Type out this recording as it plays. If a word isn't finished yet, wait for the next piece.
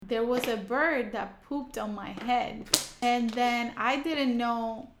there was a bird that pooped on my head. And then I didn't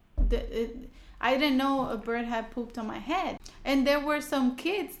know a bird had pooped on my head. And there were some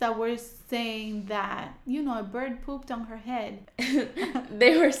kids that were saying that, a bird pooped on her head.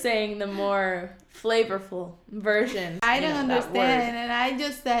 They were saying the more flavorful version. I don't understand. And I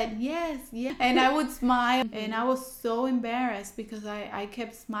just said, yes. And I would smile. And I was so embarrassed because I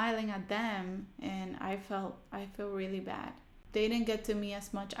kept smiling at them. And I felt really bad. They didn't get to me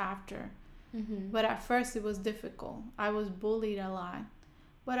as much after. But at first it was difficult. I was bullied a lot.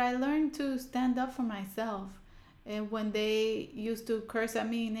 But I learned to stand up for myself. And when they used to curse at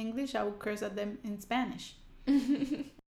me in English, I would curse at them in Spanish.